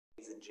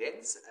and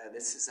gents.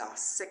 This is our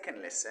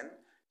second lesson.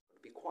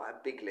 It'll be quite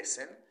a big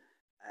lesson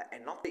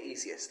and not the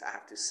easiest, I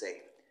have to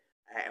say.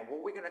 And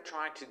what we're going to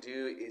try to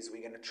do is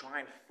we're going to try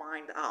and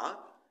find out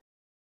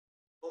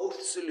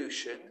both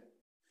solution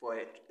for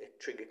a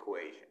trig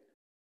equation.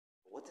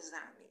 What does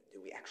that mean? Do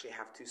we actually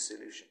have two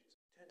solutions?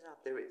 Turns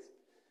out there is.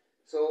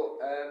 So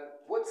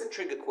what's a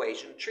trig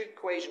equation? A trig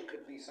equation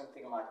could be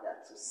something like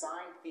that. So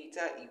sine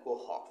theta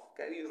equal half.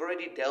 Okay, you've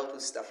already dealt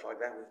with stuff like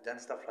that. We've done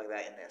stuff like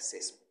that in the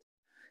assessment.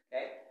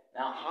 Okay,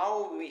 now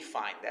how will we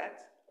find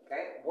that?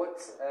 Okay, what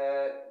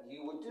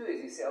you would do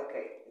is you say,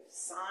 okay, if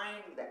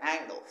sine the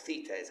angle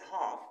theta is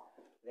half,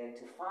 then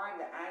to find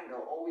the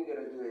angle, all we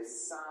got to do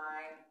is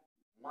sine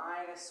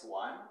minus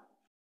 1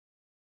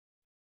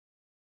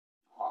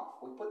 half.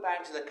 We put that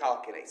into the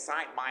calculator.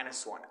 Sine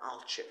minus 1,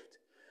 alt shift.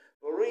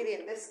 But really,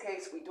 in this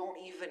case, we don't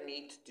even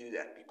need to do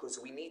that because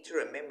we need to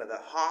remember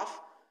that half,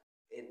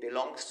 it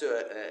belongs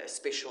to a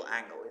special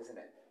angle, isn't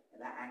it?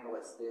 And that angle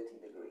is 30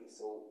 degrees.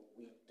 So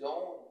we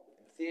don't,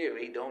 in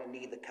theory, don't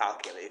need the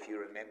calculator if you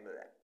remember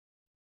that.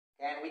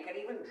 And we can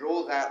even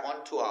draw that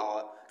onto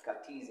our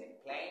Cartesian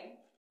plane.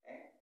 Okay?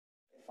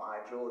 If I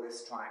draw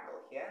this triangle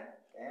here,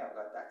 okay, I've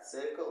got that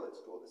circle. Let's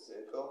draw the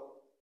circle.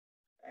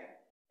 Okay?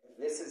 If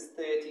this is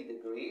 30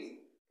 degrees,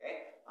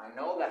 okay, I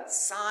know that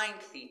sine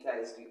theta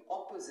is the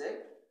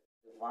opposite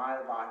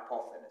divided by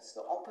hypotenuse.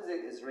 The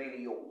opposite is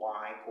really your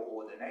y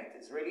coordinate.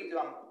 It's really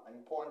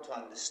important to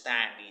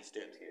understand these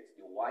terms here. It's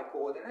your y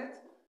coordinate,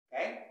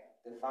 okay,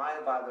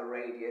 divided by the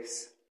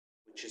radius,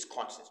 which is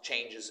constant,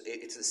 changes,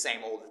 it's the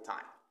same all the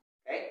time.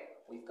 Okay,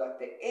 we've got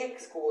the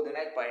x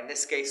coordinate, but in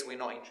this case we're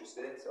not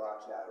interested in, so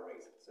actually I'll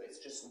erase it. So it's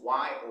just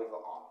y over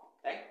r.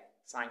 Okay,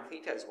 sine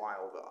theta is y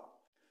over r.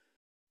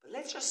 But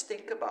let's just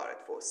think about it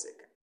for a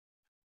second.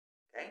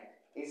 Okay,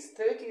 is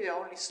 30 the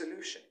only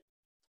solution?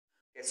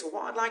 Okay, so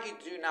what I'd like you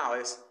to do now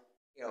is,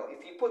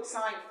 if you put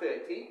sine 30,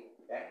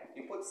 okay, if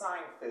you put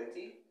sine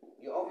 30,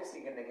 you're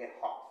obviously going to get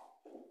half.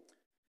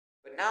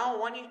 But now I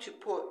want you to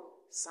put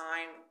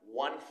sine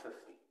 150.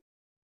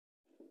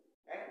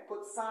 Okay,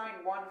 put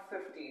sine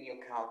 150 in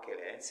your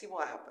calculator and see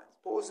what happens.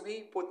 Pause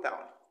me, put that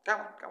one.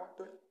 Come on,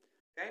 do it.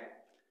 Okay,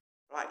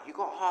 right, you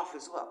got half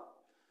as well.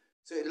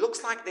 So it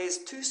looks like there's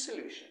two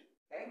solutions.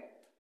 Okay,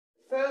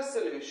 first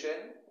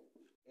solution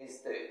is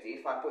 30.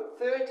 If I put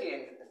 30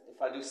 in,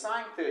 if I do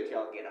sine 30,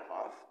 I'll get a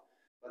half.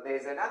 But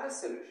there's another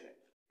solution,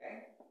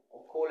 okay?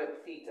 I'll call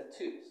it theta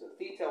 2. So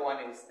theta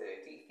 1 is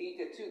 30.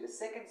 Theta 2, the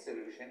second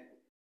solution,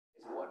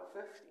 is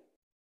 150.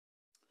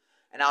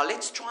 And now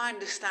let's try and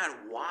understand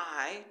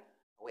why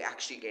we're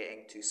actually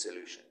getting two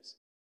solutions,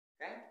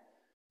 okay?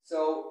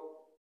 So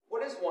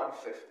what is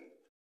 150?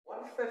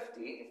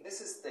 150, if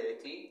this is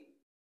 30,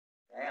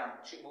 okay, I'm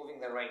moving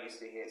the radius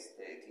to here is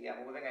 30.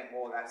 I'm moving it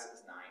more or less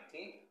as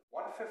 90.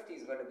 150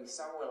 is going to be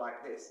somewhere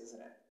like this, isn't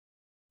it?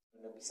 It's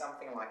going to be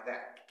something like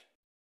that.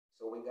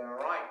 So we're going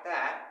to write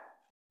that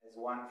as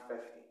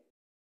 150.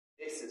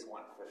 This is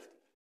 150.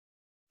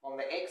 From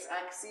the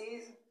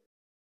x-axis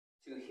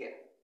to here.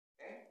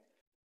 Okay?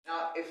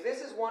 Now, if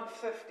this is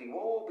 150,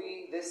 what will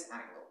be this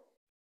angle?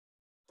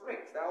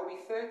 Correct, that will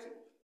be 30.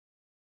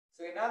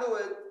 So in other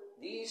words,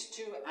 these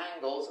two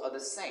angles are the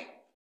same.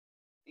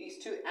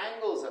 These two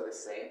angles are the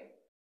same.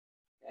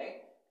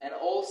 Okay? And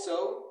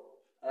also,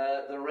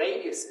 the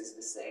radius is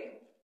the same,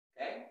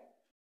 okay?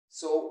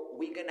 So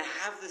we're going to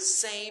have the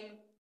same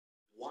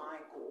y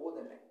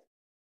coordinate.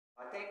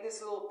 I take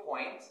this little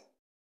point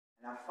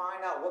and I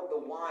find out what the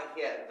y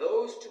here,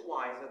 those two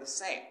y's are the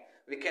same.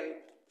 We can,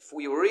 if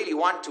we really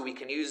want to, we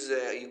can use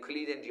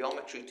Euclidean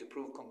geometry to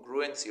prove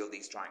congruency of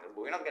these triangles,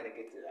 but we're not going to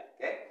get to that,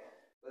 okay?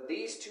 But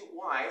these two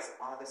y's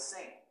are the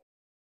same,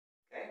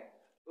 okay?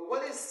 But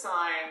what is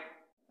sine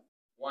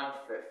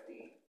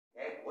 150?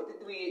 Okay, what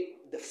did we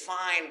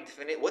define?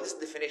 What is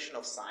the definition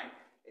of sine?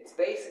 It's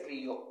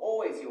basically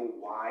always your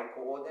y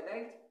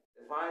coordinate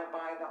divided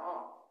by the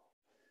r.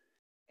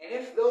 And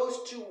if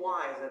those two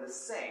y's are the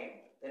same,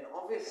 then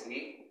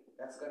obviously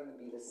that's going to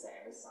be the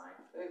same as sine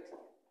 30.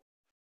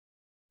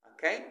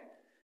 Okay?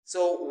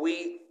 So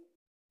we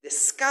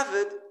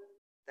discovered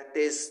that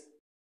there's,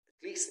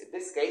 at least in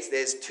this case,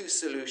 there's two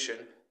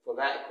solutions for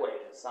that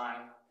equation,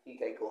 sine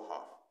theta equal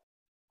half.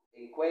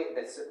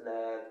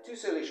 The two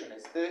solution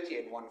is 30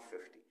 and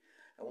 150.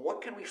 And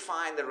what can we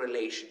find the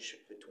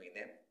relationship between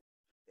them?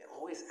 They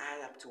always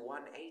add up to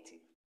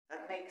 180.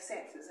 That makes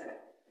sense, isn't it?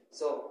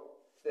 So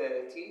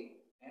 30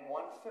 and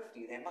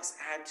 150, they must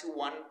add to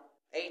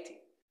 180.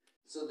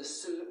 So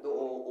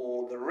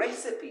the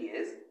recipe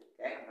is,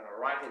 okay, I'm going to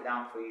write it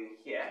down for you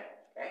here,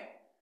 okay?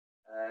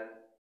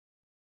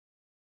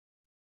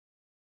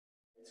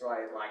 Let's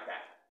write it like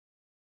that.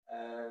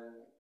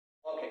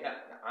 Okay, now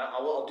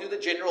I'll do the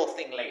general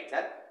thing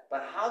later,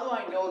 but how do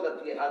I know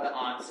that the other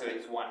answer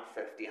is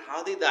 150?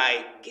 How did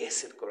I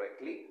guess it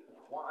correctly?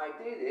 What I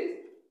did is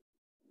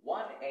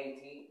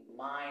 180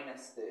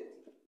 minus 30.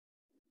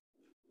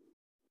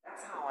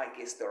 That's how I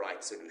guessed the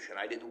right solution.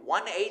 I did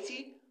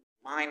 180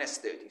 minus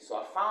 30. So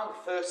I found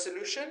the first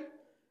solution,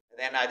 and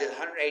then I did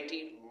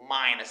 180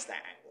 minus the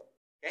angle.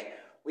 Okay?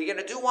 We're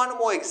going to do one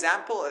more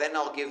example, and then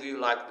I'll give you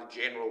like the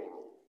general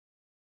rule.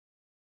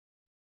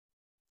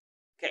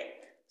 Okay,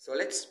 so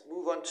let's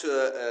move on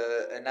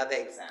to another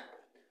example.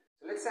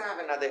 So let's have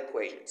another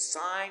equation.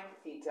 Sine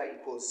theta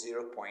equals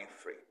 0.3.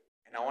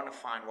 And I want to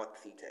find what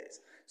theta is.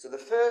 So the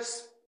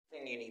first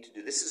thing you need to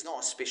do, this is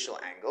not a special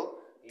angle.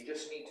 You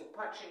just need to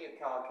punch in your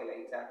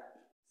calculator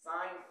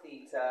sine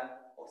theta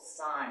or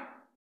sine,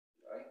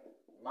 right,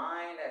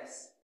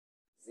 minus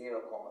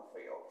 0.3,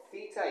 or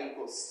theta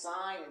equals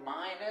sine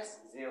minus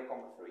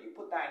 0.3. You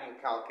put that in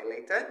your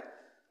calculator.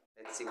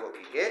 Let's see what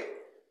we get.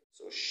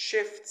 So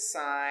shift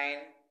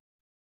sine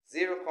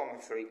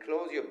 0.3,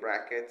 close your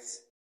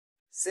brackets,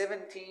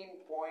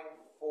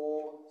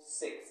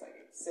 17.46. I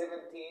get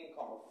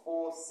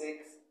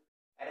 17.46,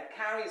 and it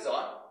carries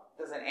on.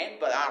 Doesn't end,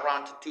 but I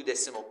round to 2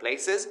 decimal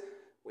places.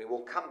 We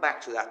will come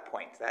back to that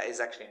point. That is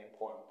actually an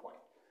important point.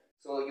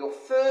 So your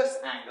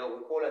first angle,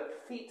 we call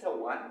it theta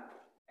 1,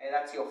 and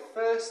that's your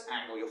first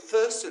angle. Your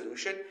first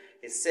solution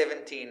is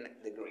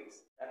 17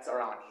 degrees. That's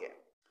around here.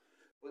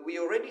 But we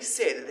already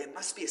said that there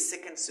must be a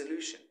second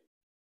solution.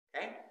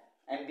 Okay?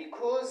 And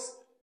because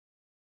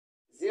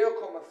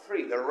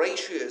 0.3, the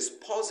ratio is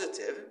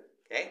positive,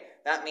 okay,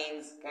 that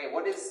means, okay,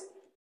 what is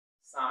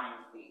sine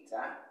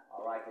theta?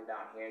 I'll write it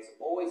down here. It's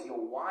always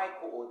your y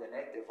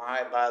coordinate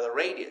divided by the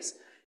radius.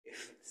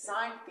 If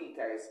sine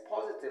theta is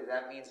positive,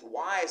 that means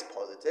y is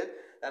positive.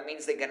 That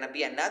means there's going to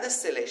be another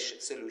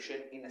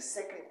solution in the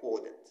second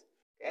quadrant.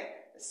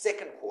 Okay? The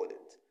second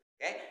quadrant.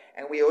 Okay?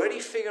 And we already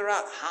figure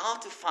out how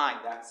to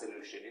find that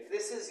solution. If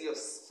this is your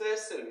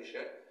first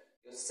solution,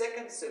 your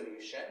second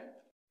solution,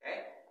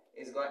 okay,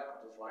 is going,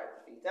 I'll just write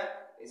theta,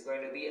 is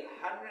going to be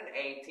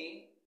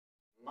 180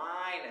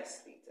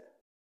 minus theta.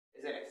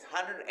 Isn't it? It's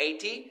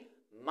 180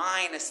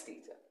 minus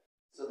theta.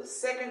 So the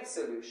second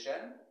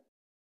solution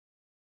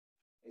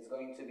is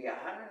going to be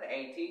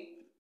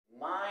 180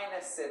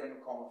 minus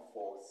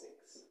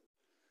 7.46.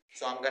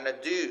 So I'm going to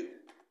do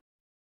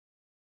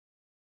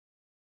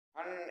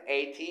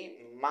 180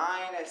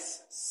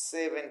 minus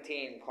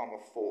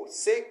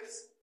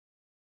 17.46,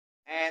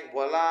 and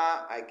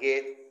voila, I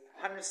get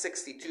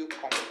 162.54.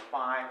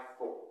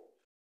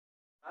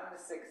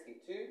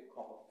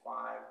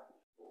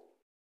 162.54.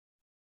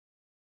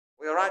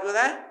 We all right with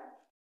that?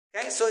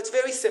 Okay, so it's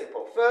very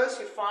simple. First,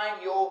 you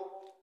find your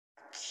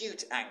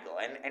acute angle,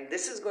 and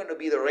this is going to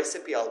be the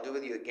recipe I'll do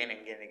with you again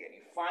and again and again.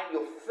 You find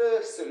your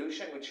first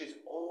solution, which is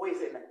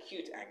always an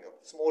acute angle,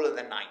 smaller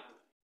than 90.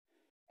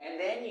 And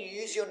then you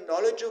use your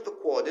knowledge of the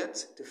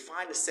quadrants to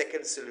find the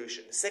second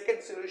solution. The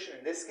second solution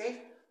in this case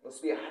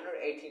must be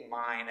 180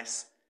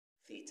 minus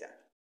theta.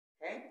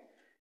 Okay?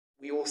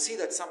 We will see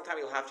that sometime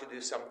you'll have to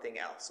do something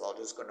else. So I'm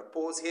just going to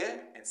pause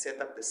here and set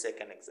up the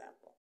second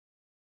example.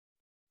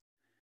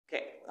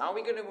 Okay, now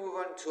we're going to move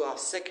on to our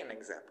second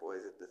example, or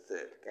is it the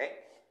third? Okay?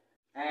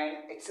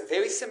 And it's a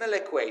very similar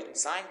equation.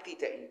 Sine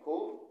theta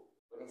equal,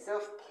 but instead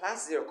of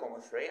plus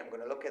 0.3, I'm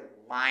going to look at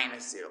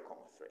minus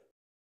 0.3.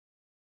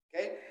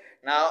 Okay?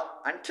 Now,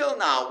 until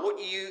now, what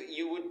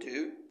you would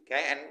do,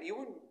 okay, and it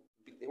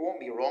won't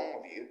be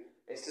wrong with you,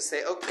 is to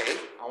say, okay,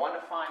 I want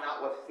to find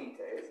out what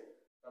theta is.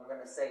 So I'm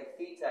going to say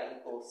theta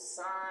equals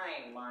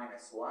sine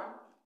minus 1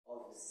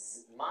 of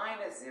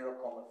minus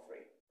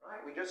 0.3.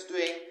 Right? We're just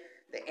doing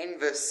the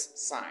inverse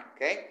sign,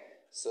 okay?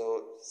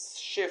 So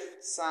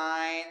shift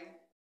sine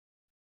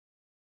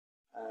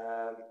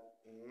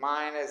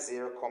minus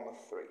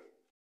 0.3.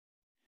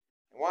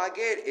 And what I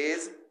get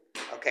is,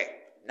 okay,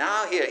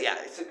 now here,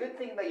 yeah, it's a good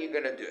thing that you're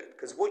going to do it,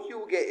 because what you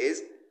will get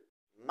is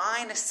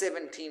minus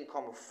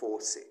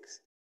 17.46.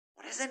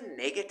 What is a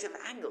negative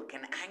angle?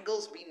 Can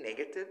angles be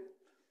negative?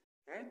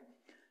 Okay?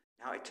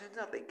 Now, it turns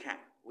out they can.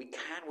 We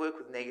can work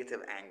with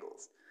negative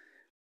angles.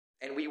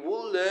 And we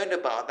will learn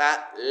about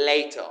that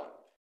later on.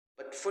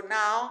 But for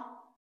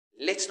now,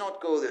 let's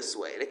not go this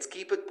way. Let's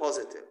keep it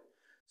positive.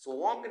 So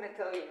what I'm going to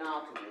tell you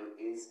now to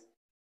do is,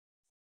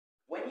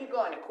 when you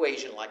got an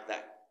equation like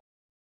that,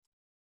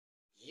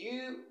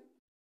 you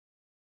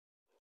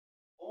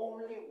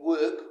only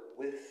work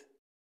with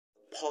a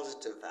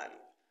positive value.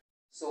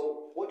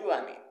 So what do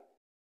I mean?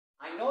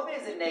 I know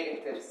there's a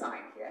negative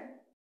sign here,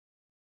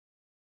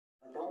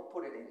 but don't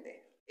put it in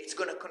there. It's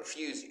going to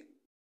confuse you.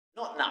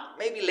 Not now.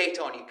 Maybe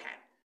later on you can.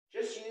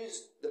 Just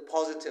use the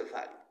positive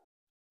value.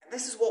 And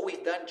this is what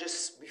we've done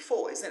just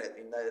before, isn't it?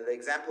 In the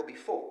example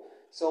before.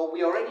 So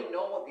we already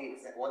know what the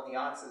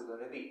answer is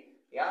going to be.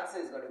 The answer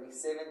is going to be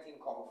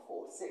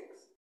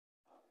 17.46,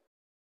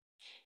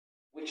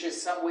 which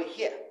is somewhere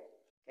here.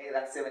 Okay,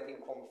 that's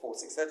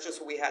 17.46. That's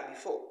just what we had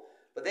before.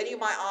 But then you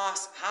might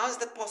ask, how is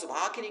that possible?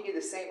 How can you get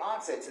the same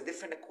answer? It's a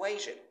different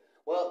equation.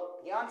 Well,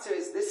 the answer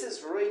is this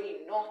is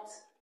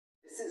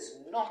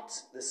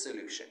not the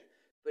solution,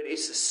 but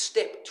it's a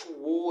step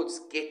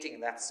towards getting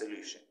that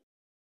solution.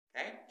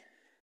 Okay?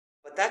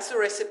 But that's the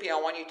recipe I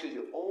want you to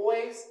do.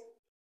 Always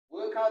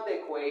work out the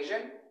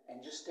equation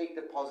and just take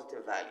the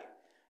positive value.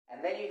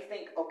 And then you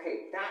think,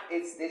 okay, that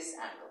is this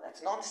angle.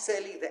 That's not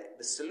necessarily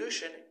the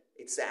solution,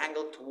 it's the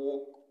angle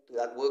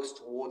that works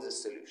towards the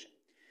solution.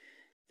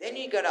 Then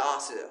you got to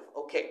ask yourself,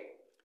 okay,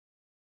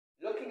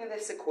 looking at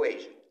this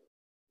equation,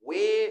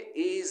 where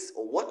is,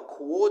 or what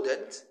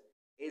coordinate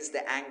is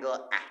the angle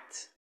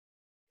at?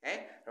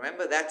 Okay,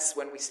 remember that's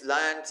when we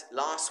learned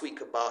last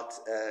week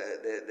about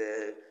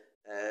the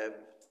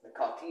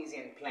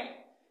Cartesian plane.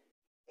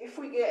 If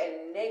we get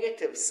a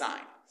negative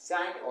sign,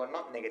 or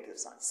not negative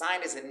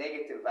sign is a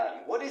negative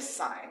value. What is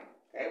sine?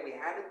 Okay, we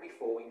had it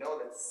before. We know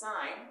that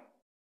sine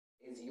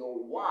is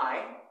your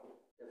y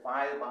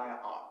divided by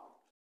r.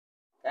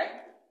 Okay?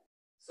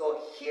 So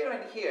here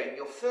and here, in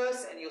your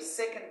first and your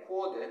second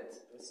quadrant,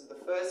 this is the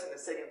first and the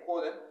second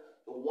quadrant,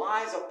 the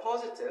y's are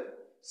positive,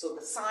 so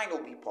the sine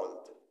will be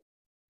positive.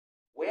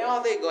 Where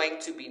are they going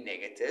to be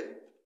negative?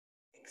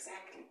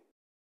 Exactly.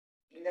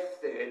 In the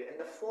third and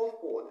the fourth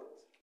quadrant.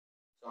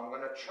 So I'm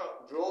going to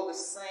draw the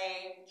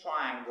same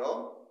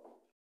triangle,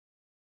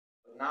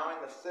 but now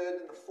in the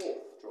third and the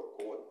fourth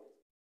quadrant.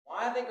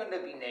 Why are they going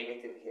to be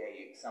negative here,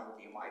 some of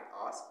you might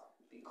ask?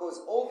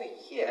 Because over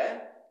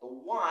here, the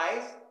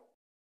y's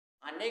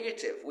are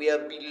negative. We are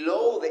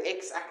below the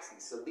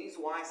x-axis, so these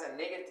y's are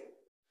negative.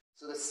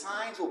 So the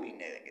signs will be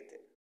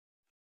negative.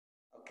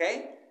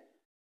 Okay?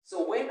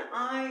 So when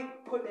I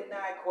put in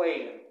that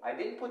equation, I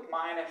didn't put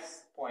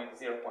minus 0.3,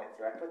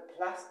 I put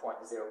plus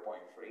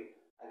 0.3.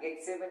 I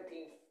get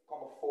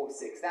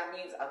 17,46. That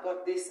means I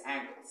got this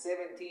angle,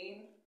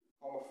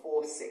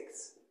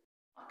 17,46.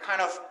 I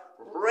kind of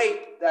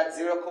rate that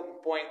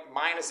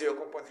minus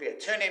 0.3. I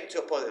turn it into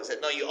a positive. I said,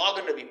 no, you are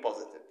going to be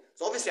positive.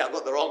 So obviously I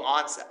got the wrong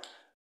answer.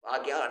 But I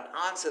got an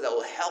answer that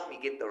will help me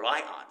get the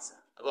right answer.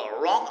 I got a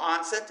wrong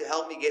answer to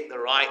help me get the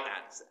right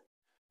answer.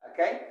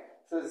 Okay?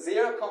 So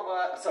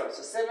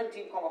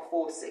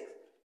 17,46.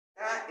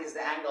 That is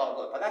the angle I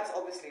got. But that's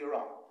obviously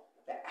wrong.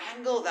 The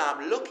angle that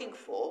I'm looking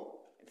for,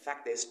 in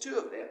fact there's two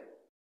of them,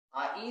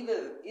 are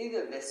either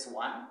this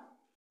one,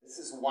 this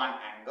is one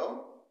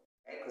angle,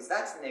 because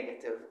that's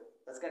negative,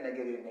 that's going to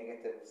give you a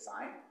negative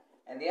sign,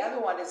 and the other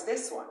one is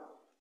this one.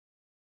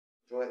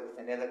 Draw it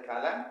with another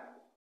color.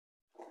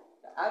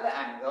 The other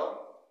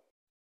angle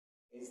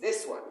is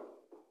this one.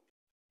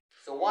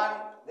 So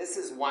this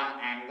is one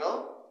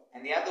angle,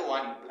 and the other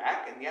one in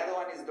black, and the other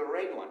one is the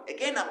red one.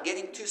 Again, I'm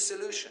getting two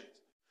solutions.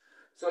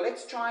 So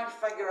let's try and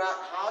figure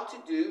out how to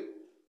do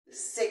the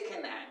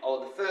second angle, or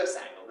the first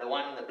angle, the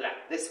one in the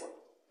black, this one.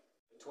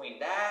 Between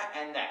that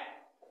and that.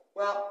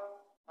 Well,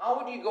 how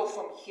would you go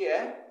from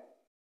here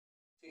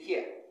to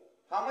here?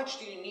 How much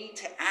do you need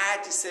to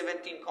add to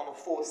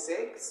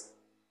 17,46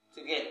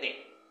 to get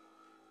there?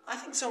 I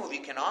think some of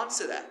you can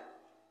answer that.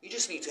 You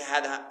just need to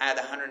add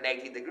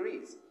 180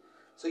 degrees.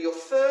 So your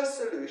first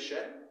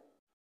solution,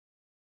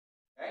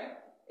 okay,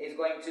 is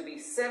going to be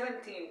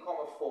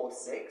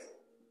 17,46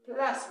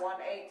 plus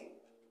 180.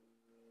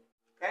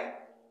 Okay?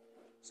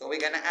 So we're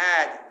going to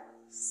add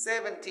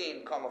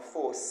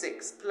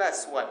 17,46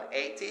 plus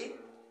 180,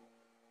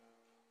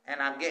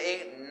 and I'm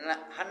getting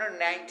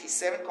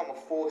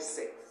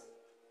 197,46.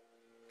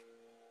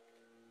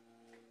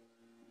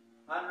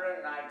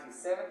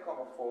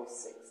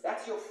 197,46.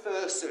 That's your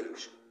first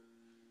solution.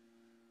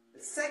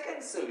 The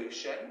second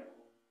solution,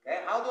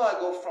 okay, how do I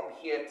go from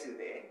here to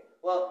there?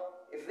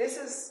 Well, if this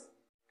is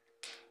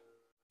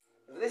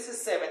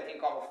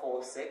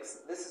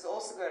 17,46, this is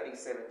also going to be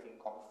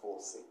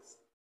 17,46.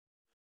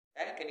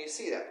 Okay, can you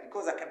see that?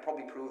 Because I can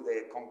probably prove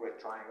they're congruent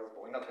triangles,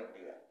 but we're not going to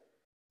do that.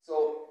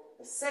 So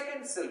the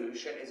second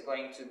solution is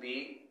going to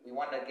be, we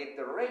want to get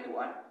the red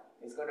one,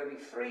 is going to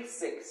be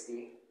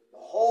 360, the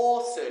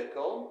whole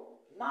circle,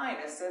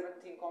 minus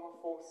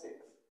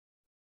 17,46.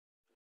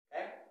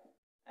 Okay?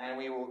 And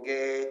we will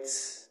get,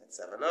 let's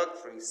have a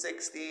look,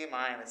 360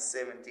 minus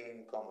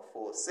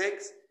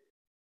 17,46.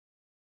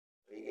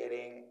 We're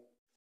getting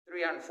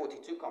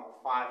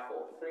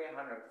 342,54.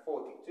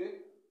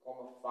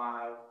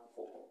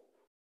 342,54.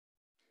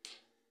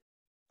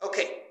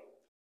 Okay.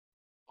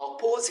 I'll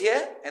pause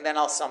here and then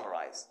I'll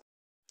summarize.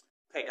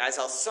 Okay, guys,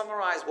 I'll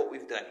summarize what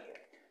we've done here.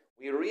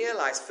 We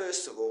realize,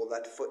 first of all,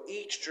 that for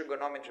each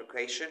trigonometric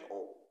equation,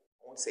 or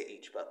I won't say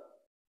each, but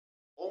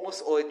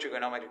almost all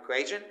trigonometric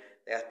equation,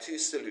 there are two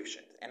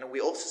solutions. And we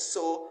also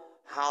saw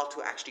how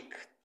to actually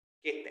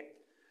get them.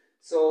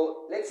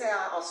 So let's say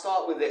I'll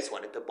start with this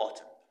one at the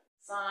bottom.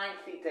 Sine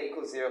theta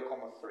equals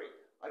 0,3.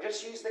 I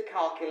just use the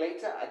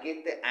calculator, I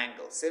get the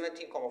angle,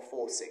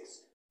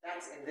 17,46.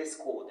 That's in this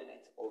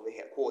coordinate over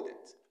here,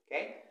 coordinate.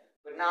 Okay?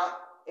 But now,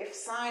 if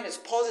sine is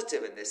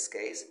positive in this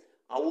case,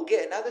 I will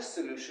get another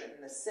solution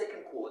in the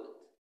second quadrant.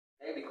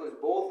 Okay? Because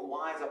both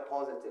y's are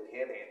positive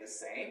here, they're the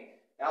same.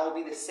 That will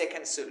be the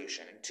second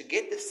solution. And to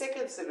get the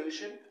second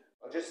solution,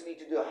 I just need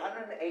to do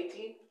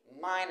 180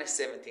 minus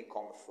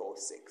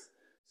 17,46.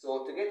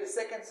 So to get the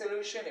second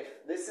solution,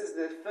 if this is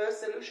the first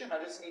solution, I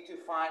just need to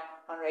find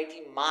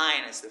 180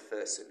 minus the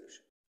first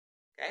solution.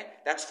 Okay?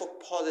 That's for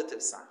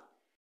positive sign.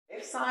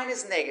 If sine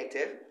is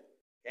negative,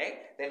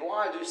 okay, then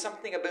why I do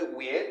something a bit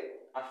weird,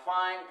 I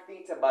find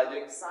theta by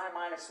doing sine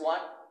minus 1,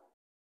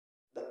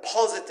 the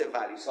positive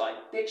value. So I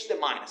ditch the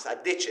minus, I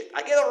ditch it.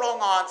 I get a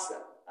wrong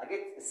answer. I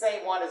get the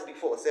same one as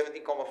before,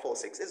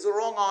 17,46. It's the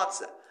wrong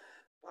answer.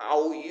 I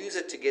will use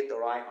it to get the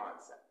right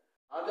answer.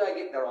 How do I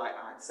get the right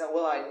answer?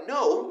 Well, I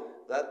know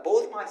that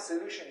both my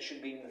solutions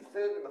should be in the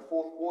third and the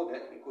fourth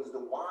quadrant because the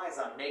y's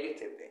are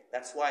negative there.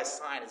 That's why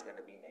sine is going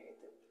to be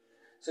negative.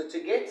 So to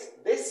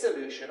get this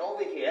solution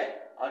over here,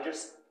 I'll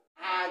just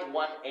add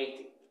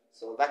 180.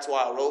 So that's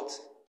why I wrote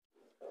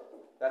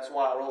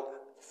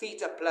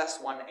theta plus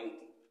 180.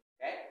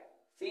 Okay?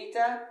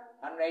 Theta,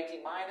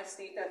 180 minus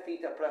theta,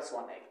 theta plus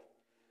 180.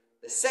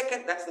 The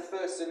second, that's the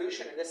first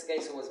solution. In this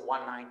case, it was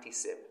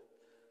 197.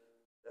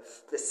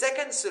 The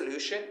second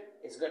solution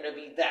is going to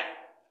be that.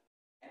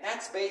 And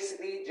that's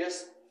basically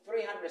just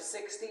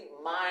 360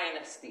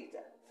 minus theta.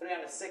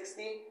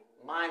 360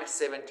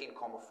 minus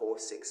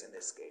 17,46 in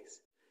this case.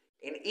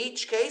 In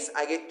each case,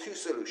 I get two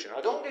solutions.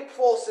 I don't get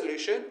four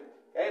solutions.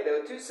 Okay?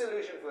 There were two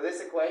solutions for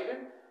this equation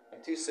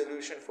and two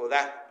solutions for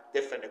that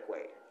different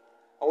equation.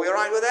 Are we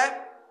alright with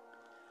that?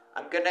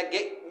 I'm going to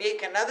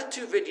make another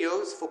two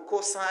videos for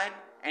cosine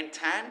and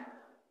tan,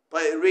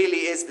 but it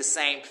really is the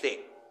same thing.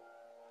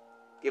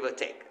 Give or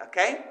take,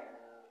 okay?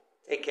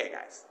 Take care,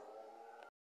 guys.